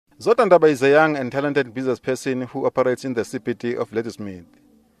Zotandaba is a young and talented business person who operates in the CPT of Ladysmith.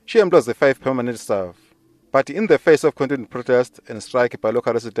 She employs the 5 permanent staff. But in the face of continued protest and strike by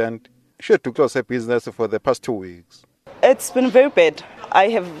local residents, she had to close her business for the past 2 weeks. It's been very bad. I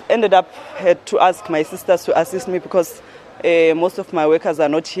have ended up had to ask my sisters to assist me because most of my workers are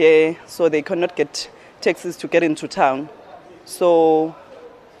not here, so they cannot get taxis to get into town. So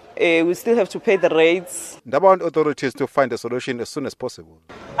we still have to pay the rates. They want authorities to find a solution as soon as possible.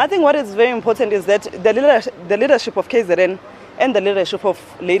 I think what is very important is that the leadership of KZN and the leadership of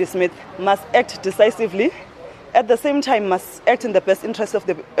Ladysmith must act decisively. At the same time, must act in the best interest of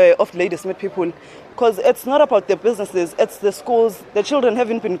Ladysmith people, because it's not about the businesses, it's the schools. The children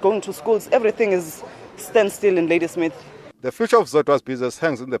haven't been going to schools. Everything is standstill in Ladysmith. The future of Zodwa's business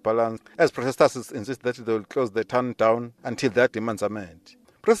hangs in the balance as protesters insist that they will close the town down until their demands are met.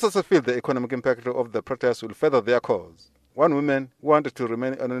 Protesters feel the economic impact of the protests will further their cause. One woman who wanted to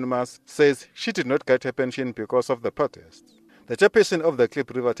remain anonymous says she did not get her pension because of the protests. The chairperson of the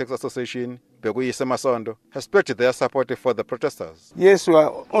Klip River Tax Association, Beguyise Masondo, has pledged their support for the protesters. Yes, we are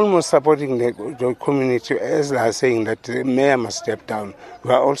almost supporting the community as they are saying that the mayor must step down.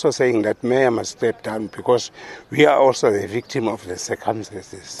 We are also saying that mayor must step down because we are also the victim of the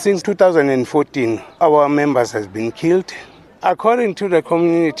circumstances. Since 2014, our members has been killed. According to the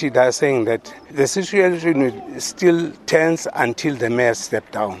community, they are saying that the situation will still tense until the mayor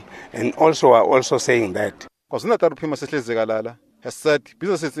step down. And also are also saying that KwaZulu-Natal Premier Sihle Zikalala has said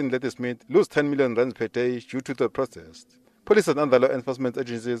businesses in Ladysmith lose 10 million rands per day due to the protest. Police and other law enforcement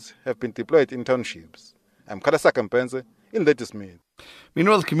agencies have been deployed in townships. I'm Kalasa Kampenze in Ladysmith.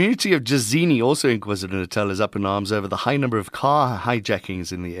 Meanwhile, the community of Jazini, also in KwaZulu-Natal, is up in arms over the high number of car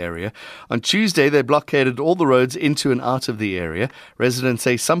hijackings in the area. On Tuesday, they blockaded all the roads into and out of the area. Residents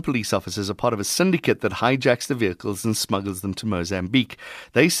say some police officers are part of a syndicate that hijacks the vehicles and smuggles them to Mozambique.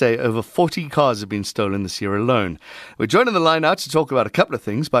 They say over 40 cars have been stolen this year alone. We're joined on the line now to talk about a couple of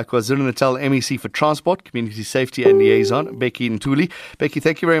things by KwaZulu-Natal MEC for Transport, Community Safety and Liaison, Becky Ntuli. Becky,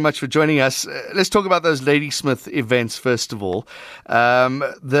 thank you very much for joining us. Let's talk about those Ladysmith events first of all.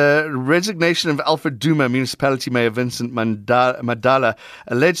 The resignation of Alfred Duma, Municipality Mayor Vincent Madala,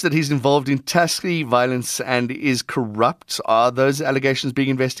 alleged that he's involved in Taxi violence and is corrupt. Are those allegations being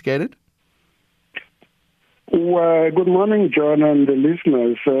investigated? Well, good morning, John, and the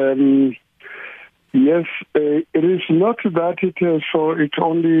listeners. Yes, it is not that it's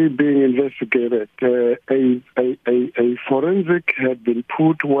only being investigated. A forensic had been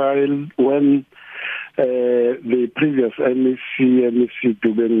put when the previous MEC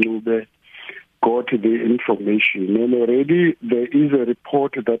Dube Ncube got the information, and already there is a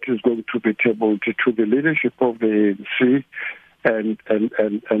report that is going to be tabled to the leadership of the ANC, and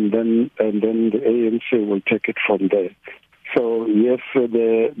then the ANC will take it from there. So yes,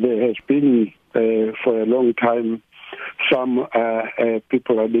 there has been for a long time some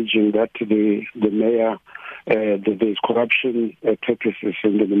people alleging that the mayor that there's corruption practices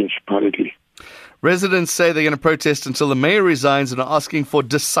in the municipality. Residents say they're going to protest until the mayor resigns and are asking for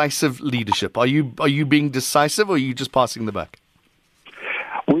decisive leadership. Are you being decisive, or are you just passing the buck?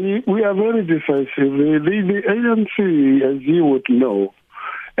 We are very decisive. The ANC, as you would know,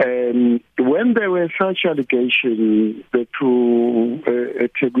 when there were such allegations to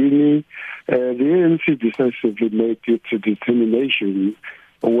Tegwini, the ANC decisively made its determination.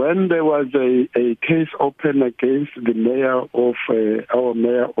 When there was a case open against the mayor of our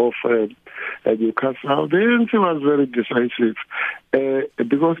mayor of Newcastle, the ANC was very decisive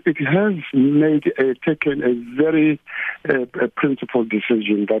because it has taken a very principled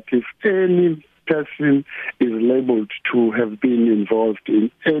decision that if any person is labeled to have been involved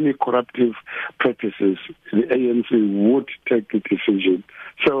in any corruptive practices, the ANC would take the decision.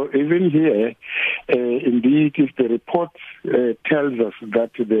 So even here, indeed, if the report tells us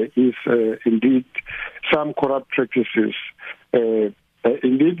that there is indeed some corrupt practices, indeed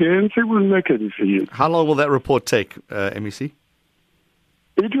the ANC will make a decision. How long will that report take, MEC?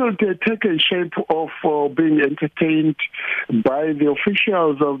 It will take a shape of being entertained by the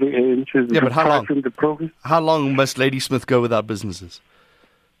officials of the ANC. Yeah, but how long? How long must Ladysmith go without businesses?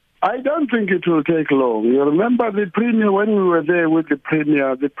 I don't think it will take long. You remember the Premier, when we were there with the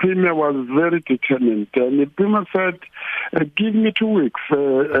Premier was very determined. And the Premier said, give me 2 weeks,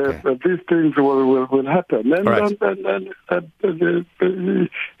 these things will happen. And, right.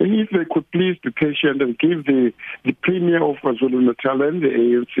 If they could please be patient and give the Premier of KwaZulu-Natal and the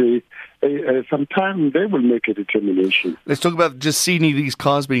ANC some time, they will make a determination. Let's talk about Jazini, these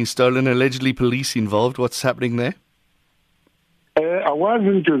cars being stolen, allegedly police involved. What's happening there? I was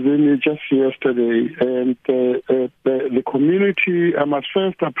in Jozini just yesterday, and the community, I must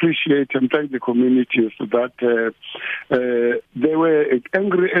first appreciate and thank the community for that they were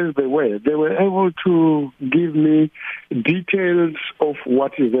angry as they were. They were able to give me details of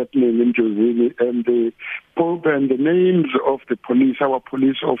what is happening in Jozini and the Pope and the names of the police, our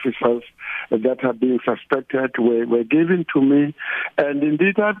police officers that are being suspected were given to me. And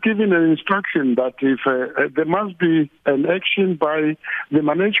indeed, I've given an instruction that if there must be an action by the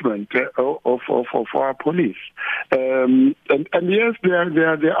management of our police. And yes,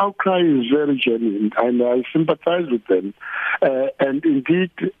 their outcry is very genuine, and I sympathize with them. And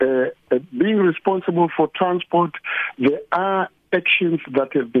indeed, being responsible for transport, there are actions that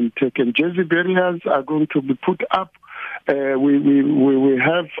have been taken. Jersey barriers are going to be put up. We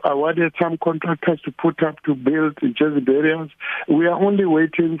have awarded some contractors to put up to build Jersey barriers. We are only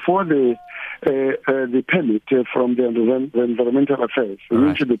waiting for the permit from the Environmental Affairs,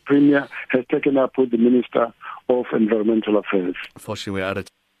 which the Premier has taken up with the Minister of Environmental Affairs. Unfortunately, we're out of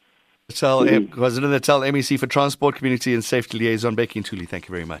President Natal, MEC for Transport, Community and Safety Liaison, Becky Ntuli, thank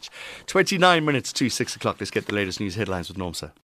you very much. 29 minutes to 6 o'clock. Let's get the latest news headlines with Nomsa.